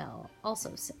skeleton spell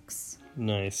also 6.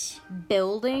 Nice.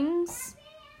 Buildings.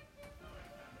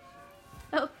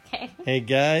 Okay. Hey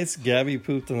guys, Gabby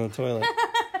pooped on the toilet.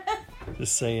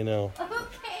 Just so you know.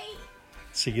 Okay.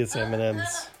 She gets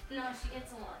M&Ms. No, she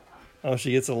gets a lollipop. Oh,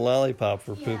 she gets a lollipop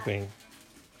for pooping.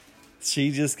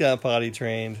 She just got potty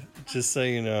trained, just so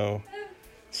you know.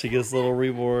 She gets little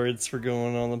rewards for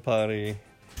going on the potty.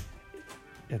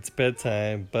 It's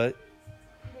bedtime, but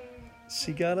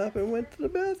she got up and went to the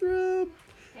bathroom.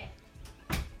 Okay.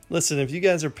 Listen, if you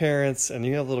guys are parents and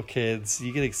you have little kids,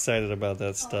 you get excited about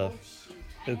that stuff. Oh, shoot.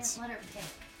 I didn't let her pick,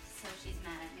 so she's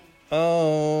mad at me.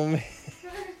 Oh, man.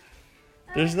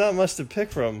 There's not much to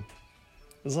pick from.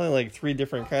 There's only like 3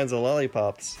 different kinds of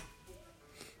lollipops.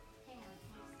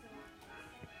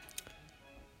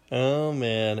 Oh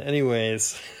man.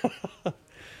 Anyways,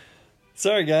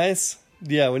 sorry guys.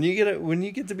 Yeah, when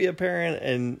you get to be a parent,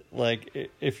 and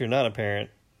like if you're not a parent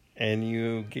and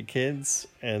you get kids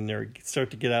and they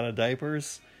start to get out of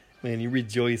diapers, man, you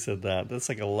rejoice at that. That's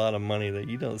like a lot of money that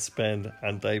you don't spend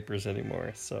on diapers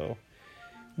anymore. So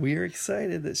we are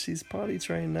excited that she's potty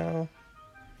trained now.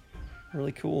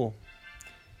 Really cool.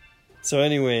 So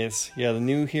anyways, yeah, the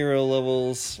new hero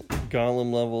levels,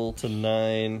 Golem level to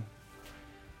 9.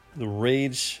 The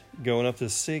Rage going up to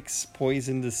 6,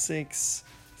 Poison to 6,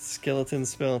 Skeleton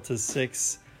spell to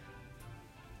 6.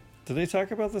 Did they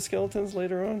talk about the skeletons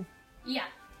later on? Yeah.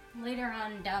 later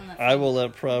on down the... I will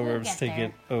let Proverbs get take there.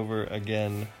 it over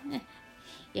again.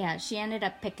 Yeah, she ended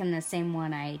up picking the same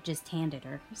one I just handed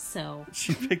her, so...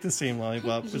 She picked the same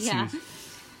lollipop. But Yeah. she was,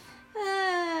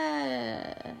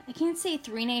 I can't say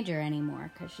three-nager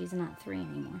anymore, because she's not 3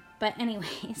 anymore. But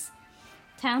anyways,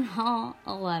 Town Hall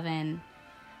 11.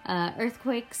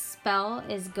 Earthquake spell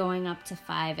is going up to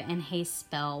 5, and haste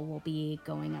spell will be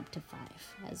going up to 5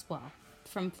 as well,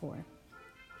 from 4.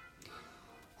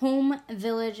 Home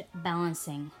village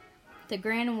balancing. The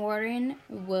Grand Warden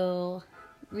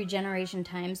regeneration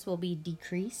times will be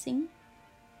decreasing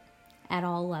at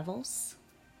all levels.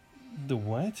 the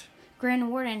what? Grand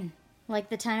Warden, like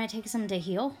the time it takes him to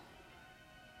heal,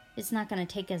 it's not going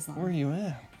to take as long. Where are you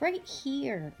at? Right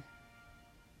here.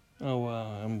 Oh,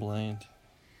 wow. I'm blind.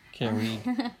 Can't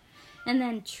read. And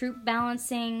then troop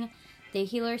balancing, the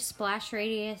healer's splash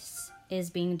radius is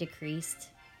being decreased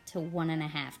to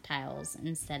 1.5 tiles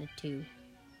instead of 2.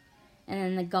 And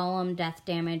then the golem death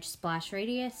damage splash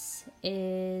radius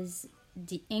is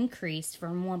increased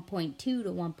from 1.2 to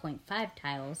 1.5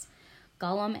 tiles.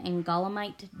 Golem and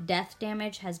golemite death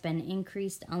damage has been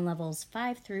increased on levels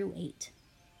 5 through 8.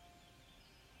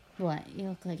 What? You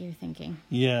look like you're thinking.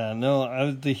 Yeah,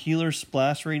 no, the healer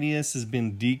splash radius has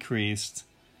been decreased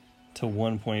to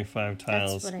 1.5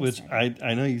 tiles, what I which said.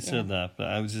 I know you said that, but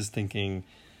I was just thinking,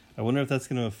 I wonder if that's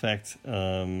going to affect,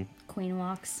 Queen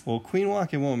walks. well, Queen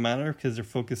Walk, it won't matter because they're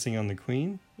focusing on the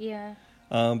Queen, Yeah.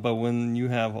 but when you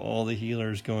have all the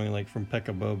healers going, like, from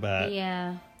Pekka Bobat,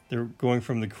 Yeah. they're going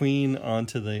from the Queen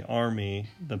onto the army,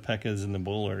 the Pekkas and the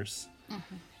Bowlers.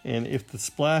 And if the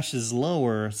splash is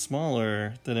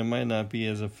smaller, then it might not be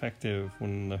as effective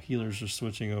when the healers are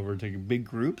switching over to big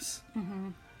groups.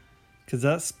 Because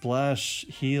that splash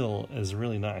heal is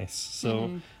really nice.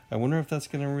 So I wonder if that's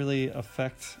going to really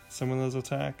affect some of those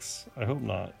attacks. I hope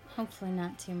not. Hopefully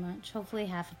not too much. Hopefully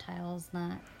half a tile is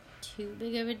not too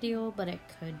big of a deal, but it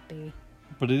could be.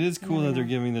 But it is cool never that they're know.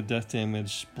 giving the death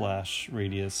damage splash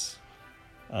radius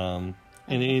an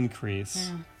increase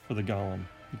Yeah. for the golem.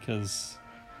 Because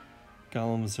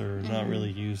golems are not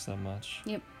really used that much.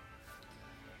 Yep.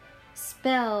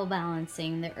 Spell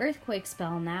balancing. The earthquake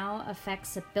spell now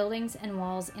affects buildings and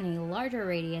walls in a larger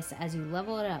radius as you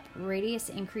level it up. Radius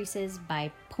increases by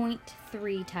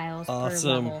 0.3 tiles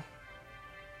Awesome.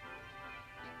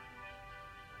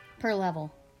 per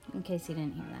level. In case you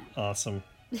didn't hear Awesome.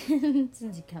 that.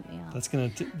 Since you cut me off. That's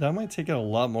that might take out a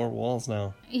lot more walls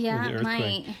now. Yeah, with the it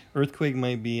might. Earthquake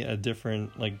might be a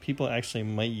different, like, people actually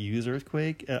might use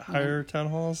Earthquake at higher town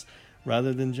halls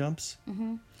rather than jumps.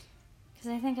 Because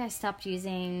I think I stopped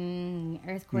using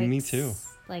earthquakes. Me too.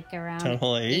 Like around Town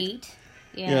Hall 8?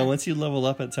 Yeah, once you level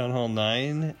up at Town Hall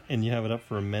 9 and you have it up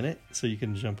for a minute so you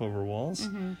can jump over walls,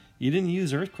 you didn't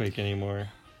use Earthquake anymore.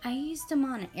 I used them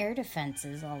on air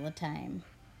defenses all the time.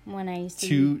 When I used to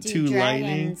Two do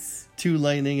dragons.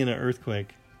 lightning and an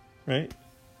Earthquake, right?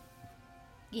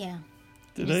 Yeah.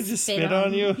 Did You I just spit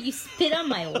on you? You spit on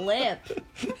my lip.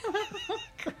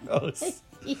 Gross.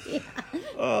 Yeah.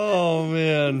 Oh,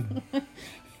 man.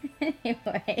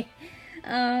 Anyway.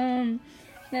 Then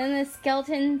the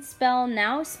skeleton spell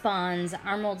now spawns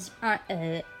armored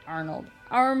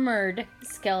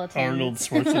skeletons. Arnold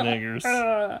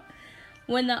Schwarzenegger's.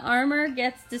 When the armor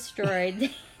gets destroyed,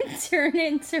 they turn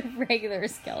into regular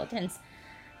skeletons.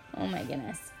 Oh my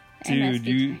goodness. I must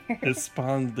Dude, be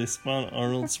tired. they spawn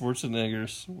Arnold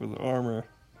Schwarzeneggers with armor.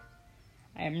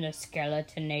 I'm the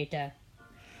skeletonator.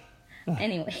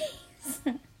 Anyways.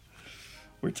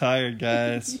 We're tired,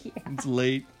 guys. Yeah. It's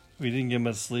late. We didn't get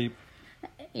much sleep.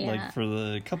 Yeah. Like, for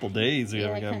the couple days, we I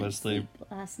haven't got couldn't much sleep.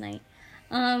 last night.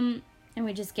 And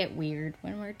we just get weird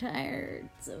when we're tired.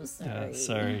 So sorry. Yeah,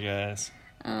 sorry, guys.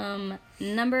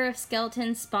 Number of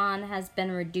skeletons spawn has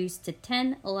been reduced to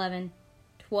 10, 11,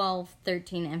 12,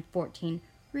 13, and 14,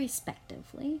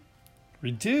 respectively.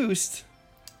 Reduced?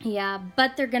 Yeah,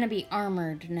 but they're going to be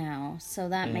armored now, so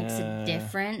that makes a Yeah,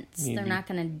 difference. They're maybe. not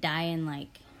going to die in,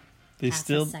 like, They half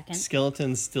still a second.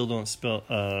 Skeletons still don't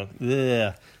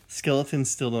Skeletons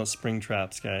still don't spring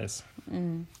traps, guys.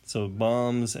 So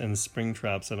bombs and spring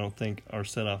traps, I don't think, are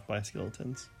set off by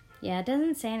skeletons. Yeah, it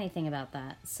doesn't say anything about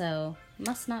that, so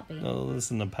must not be. No, this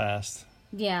is in the past.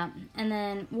 Yeah, and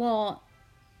then, well,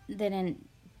 they didn't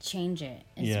change it,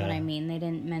 is Yeah. what I mean. They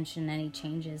didn't mention any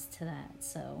changes to that,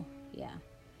 so, yeah.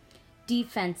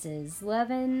 Defenses,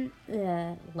 level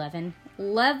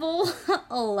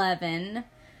 11,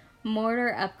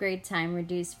 mortar upgrade time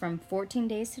reduced from 14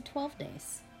 days to 12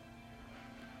 days.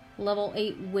 Level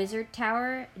 8 wizard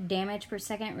tower, damage per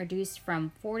second reduced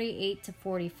from 48 to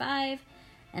 45.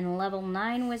 And level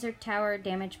 9 wizard tower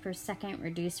damage per second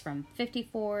reduced from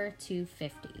 54 to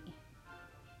 50.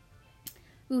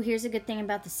 Ooh, here's a good thing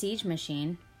about the siege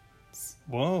machine.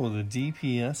 Whoa, the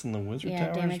DPS and the wizard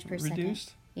tower damage per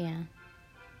reduced? second. Yeah.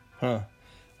 Huh.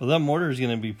 Well, that mortar is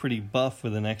going to be pretty buff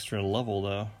with an extra level,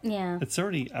 though. Yeah.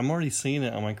 I'm already seeing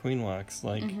it on my queen walks.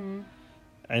 Like,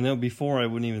 I know before I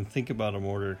wouldn't even think about a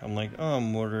mortar. I'm like, oh,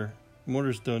 mortar.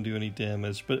 Mortars don't do any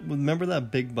damage. But remember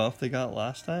that big buff they got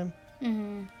last time?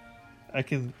 Mm-hmm. I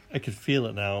could feel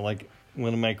it now. Like,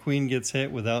 when my queen gets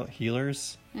hit without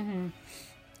healers, you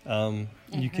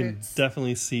can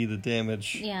definitely see the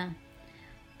damage. Yeah.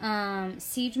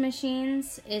 Siege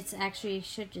machines, it's actually,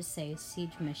 should just say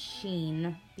siege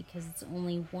machine because it's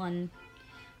only one.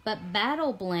 But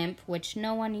battle blimp, which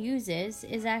no one uses,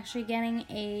 is actually getting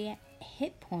a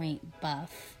hit point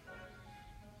buff.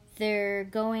 They're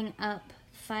going up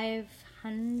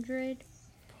 500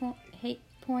 hit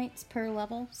points per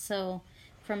level. So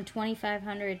from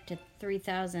 2,500 to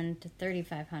 3,000 to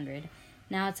 3,500.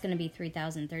 Now it's going to be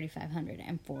 3,000, 3,500,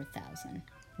 and 4,000.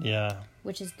 Yeah.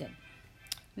 Which is good.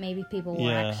 Maybe people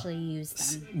will actually use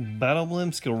them. Battle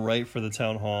blimps go right for the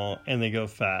town hall, and they go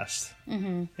fast.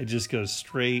 Mm-hmm. It just goes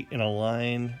straight in a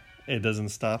line. It doesn't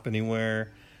stop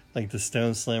anywhere. Like the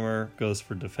stone slammer goes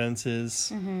for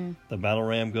defenses. Mm-hmm. The battle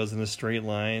ram goes in a straight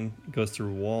line. It goes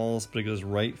through walls, but it goes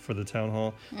right for the town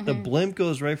hall. Mm-hmm. The blimp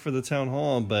goes right for the town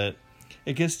hall, but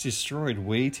it gets destroyed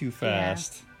way too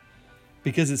fast. Yeah.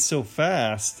 Because it's so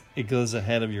fast, it goes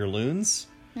ahead of your loons.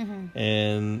 Mm-hmm.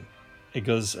 And it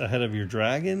goes ahead of your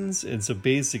dragons, and so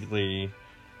basically,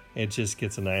 it just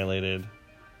gets annihilated.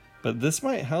 But this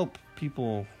might help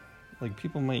people. Like,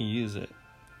 people might use it.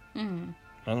 Mm.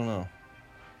 I don't know.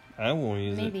 I won't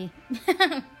use it. Maybe.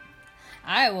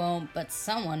 I won't, but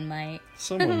someone might.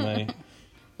 Someone might.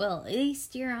 Well, at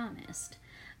least you're honest.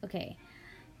 Okay.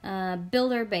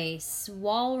 Builder base.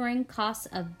 Wall ring costs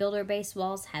of builder base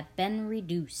walls have been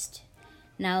reduced.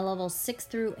 Now levels 6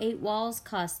 through 8 walls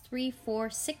cost 3, 4,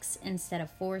 6 instead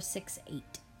of 4, 6, 8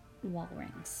 wall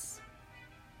rings.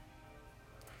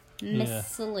 Yeah.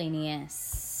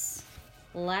 Miscellaneous.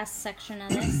 Last section of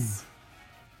this.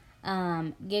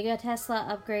 Giga Tesla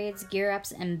upgrades, gear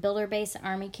ups, and builder base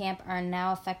army camp are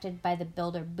now affected by the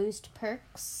builder boost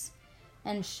perks.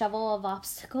 And shovel of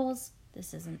obstacles.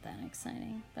 This isn't that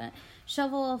exciting, but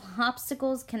shovel of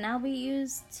obstacles can now be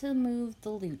used to move the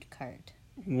loot cart.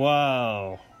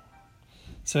 Wow.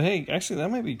 So, hey, actually, that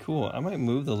might be cool. I might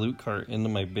move the loot cart into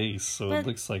my base so it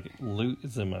looks like loot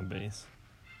is in my base.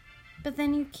 But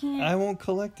then you can't... I won't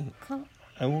collect it.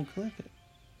 I won't collect it.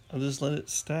 I'll just let it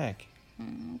stack.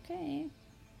 Okay.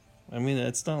 I mean,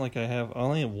 it's not like I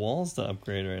only have walls to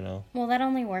upgrade right now. Well, that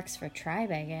only works for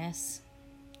tribe, I guess.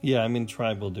 Yeah, I mean,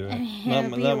 tribe will do it.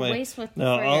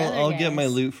 I'll get my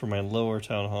loot for my lower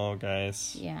town hall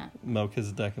guys. Yeah.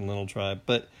 Melchizedek and Little Tribe.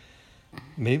 But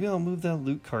maybe I'll move that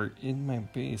loot cart in my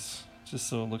base just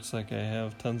so it looks like I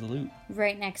have tons of loot.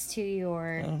 Right next to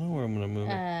your... I don't know where I'm going to move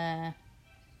it.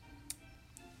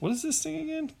 What is this thing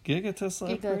again? Giga Tesla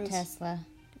upgrades? Giga Tesla.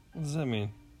 What does that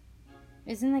mean?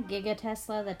 Isn't the Giga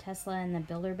Tesla the Tesla in the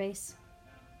builder base?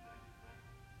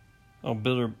 Oh,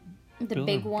 builder... The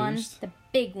big one. The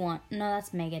big one. No,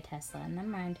 that's Mega Tesla. Never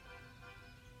mind.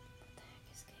 What the heck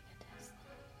is Giga Tesla?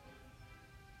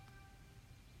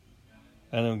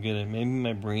 I don't get it. Maybe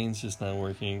my brain's just not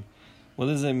working. What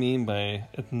does that mean by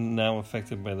it's now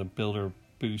affected by the builder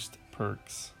boost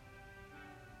perks?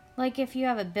 Like if you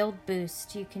have a build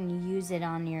boost, you can use it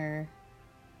on your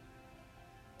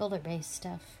builder base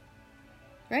stuff.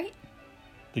 Right?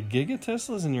 The Giga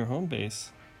Tesla's in your home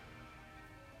base.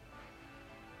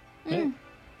 Hey,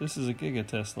 this is a Giga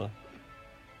Tesla.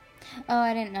 Oh,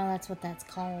 I didn't know that's what that's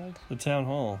called. The town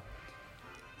hall.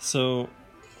 So,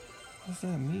 what does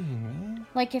that mean, man?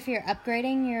 Like if you're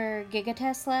upgrading your Giga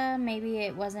Tesla, maybe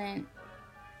it wasn't...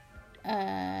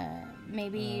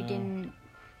 maybe you didn't...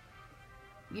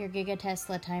 Your Giga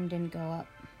Tesla time didn't go up.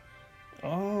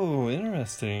 Oh,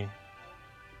 interesting.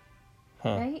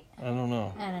 Huh. Right? I don't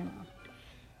know. I don't know.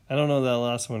 I don't know that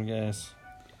last one, guys.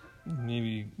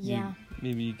 Maybe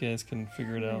you guys can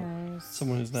figure it out.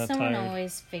 Someone who's not Someone tired.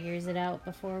 always figures it out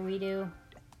before we do.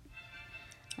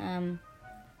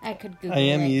 I could Google I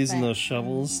am it, using but, those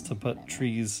shovels to put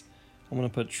trees. I'm going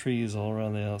to put trees all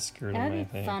around the outskirts of my thing.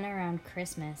 That would be fun around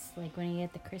Christmas, like when you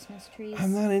get the Christmas trees.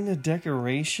 I'm not into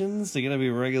decorations. They got to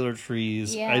be regular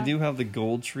trees. Yeah. I do have the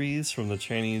gold trees from the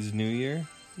Chinese New Year.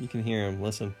 You can hear them.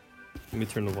 Listen. Let me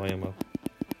turn the volume up.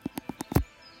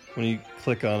 When you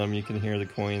click on them, you can hear the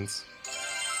coins.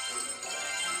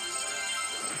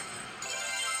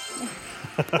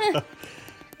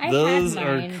 Those had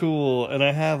are mine. cool, and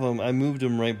I have them. I moved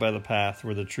them right by the path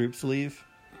where the troops leave,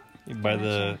 by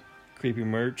the creepy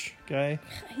merch guy.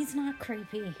 He's not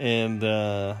creepy. And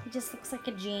He just looks like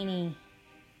a genie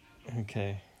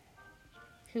okay,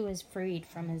 who is freed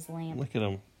from his lamp. look at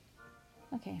him.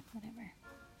 Okay, whatever.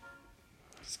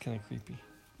 It's kind of creepy.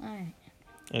 All right.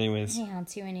 Anyways, He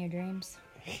haunts you in your dreams.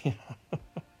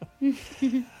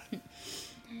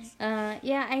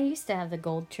 Yeah, I used to have the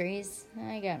gold trees.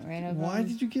 I got rid of them. why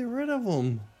did you get rid of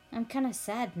them? I'm kind of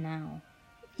sad now.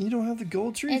 You don't have the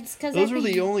gold trees? It's 'cause those I were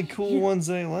the think- only cool ones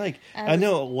that I like. I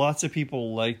know lots of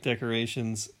people like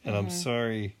decorations, and I'm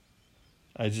sorry.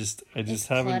 I just It's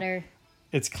haven't. clutter.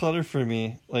 It's clutter for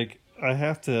me. Like, I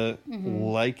have to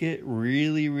like it,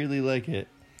 really, really like it.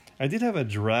 I did have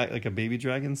like a baby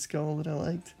dragon skull that I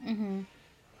liked. Mm-hmm.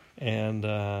 And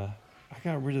I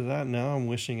got rid of that. Now I'm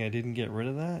wishing I didn't get rid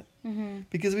of that. Mm-hmm.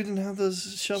 Because we didn't have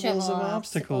those shovels Shovel of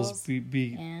obstacles, obstacles.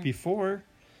 Yeah. before.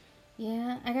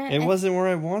 Yeah, I got. It wasn't where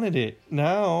I wanted it.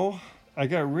 Now I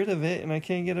got rid of it and I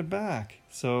can't get it back.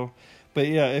 So, but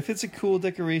yeah, if it's a cool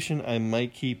decoration, I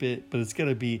might keep it. But it's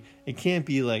gotta be. It can't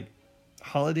be like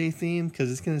holiday themed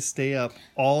because it's gonna stay up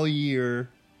all year.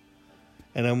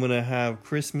 And I'm gonna have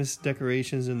Christmas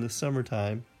decorations in the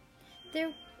summertime.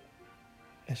 There.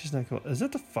 It's just not cool. Is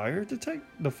that the fire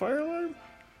The fire alarm?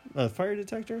 Fire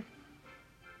detector?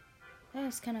 That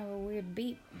was kind of a weird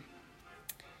beep.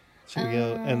 Should we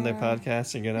go end the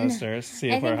podcast and go downstairs? See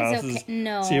if I our think house it's is. okay.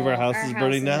 No, see if our house is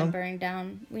burning isn't down? burning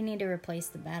down. We need to replace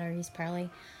the batteries, probably.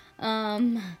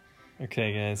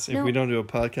 Okay, guys. If No. we don't do a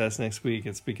podcast next week,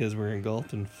 it's because we're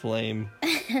engulfed in flame.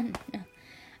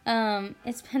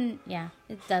 It's been, yeah,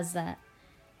 it does that.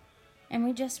 And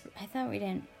I thought we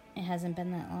didn't, it hasn't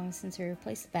been that long since we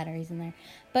replaced the batteries in there.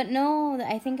 But no,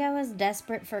 I think I was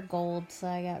desperate for gold, so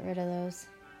I got rid of those.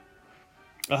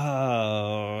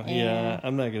 Oh, yeah. Yeah.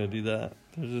 I'm not going to do that.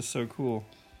 They're just so cool.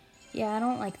 Yeah, I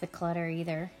don't like the clutter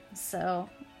either, so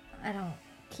I don't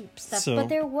keep stuff. So- But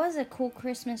there was a cool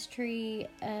Christmas tree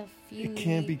It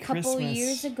can't be couple Christmas.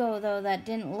 years ago, though, that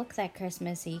didn't look that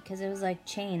Christmassy, because it was like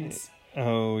chains.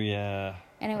 Oh, yeah.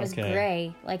 And it was Okay.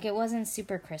 gray. Like, it wasn't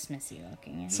super Christmassy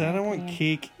looking. So I don't want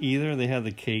cake either. They had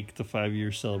the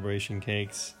 5-year celebration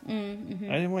cakes. Mm-hmm.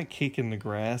 I didn't want cake in the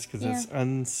grass because Yeah. that's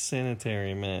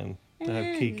unsanitary, man. To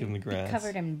have cake in the grass.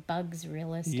 Covered in bugs,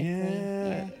 realistically.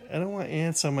 Yeah, I don't want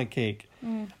ants on my cake.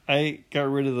 Mm. I got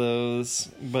rid of those,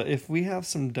 but if we have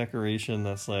some decoration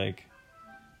that's like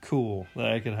cool that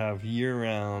I could have year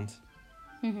round,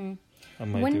 Mm-hmm. I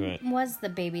might When do it. was the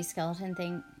baby skeleton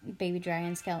thing, baby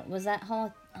dragon skeleton? Was that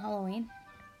Halloween?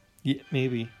 Yeah,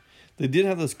 maybe. They did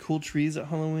have those cool trees at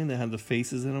Halloween that had the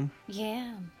faces in them.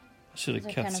 Yeah. I should have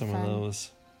Those are kept kinda some fun. of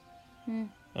those. Hmm.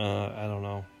 I don't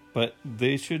know, but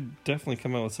they should definitely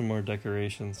come out with some more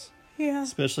decorations, Yeah.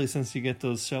 especially since you get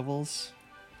those shovels.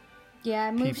 Yeah,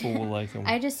 I moved. People will like them.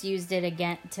 I just used it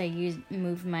again to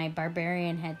move my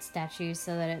barbarian head statue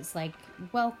so that it's like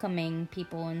welcoming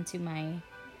people into my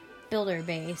builder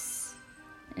base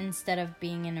instead of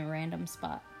being in a random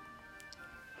spot.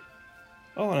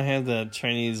 Oh, and I have the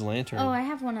Chinese lantern. Oh, I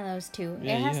have one of those too.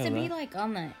 Yeah, It you has to have be that. like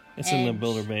on the It's in the edge.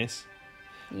 builder base.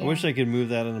 Yeah. I wish I could move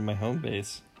that into my home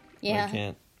base. But Yeah. I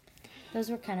can't. Those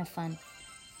were kind of fun.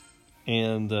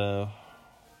 And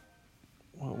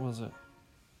what was it?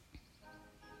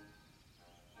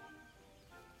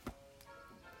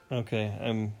 Okay,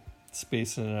 I'm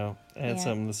spacing it out. I had Yeah.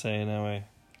 something to say now.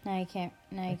 Now you can't.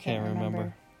 Now you I can't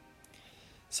remember.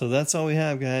 So that's all we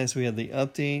have, guys. We had the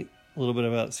update, a little bit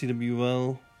about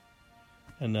CWO,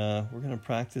 and we're gonna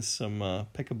practice some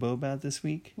Pick-a-Bobat this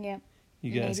week. Yep.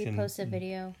 You guys Maybe can post a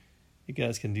video. You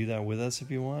guys can do that with us if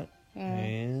you want. Yeah.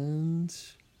 And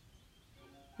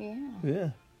Yeah. yeah.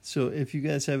 So if you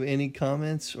guys have any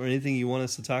comments or anything you want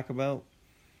us to talk about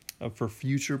for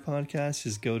future podcasts,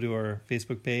 just go to our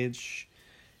Facebook page,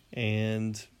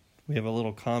 and we have a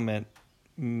little comment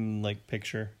like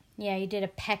picture. Yeah, you did a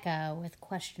P.E.K.K.A. with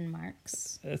question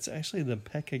marks. It's actually the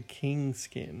P.E.K.K.A. King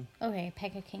skin. Okay,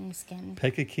 P.E.K.K.A. King skin.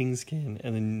 P.E.K.K.A. King skin,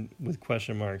 and then with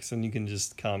question marks, and you can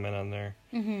just comment on there.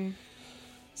 Mm-hmm.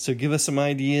 So give us some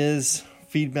ideas,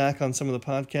 feedback on some of the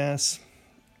podcasts.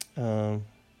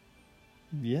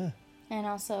 Yeah. And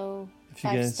also If you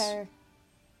guys- 5-star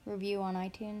review on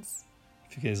iTunes.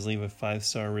 If you guys leave a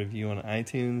 5-star review on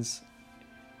iTunes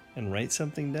and write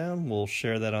something down, we'll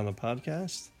share that on the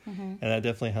podcast. Mm-hmm. And that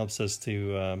definitely helps us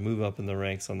to move up in the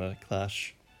ranks on the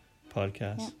Clash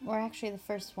podcast. Yeah, we're actually the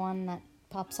first one that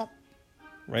pops up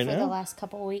Right for the now? last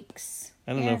couple weeks.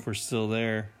 I don't know if we're still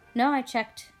there. No, I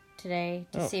checked today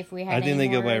to Oh, see if we had I think any they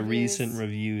go more by reviews. recent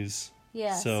reviews.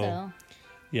 Yeah, so- so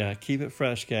Yeah, keep it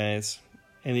fresh, guys.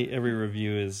 every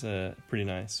review is pretty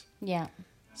nice. Yeah.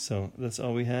 So that's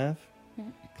all we have.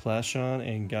 Clash on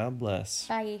and God bless.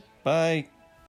 Bye. Bye.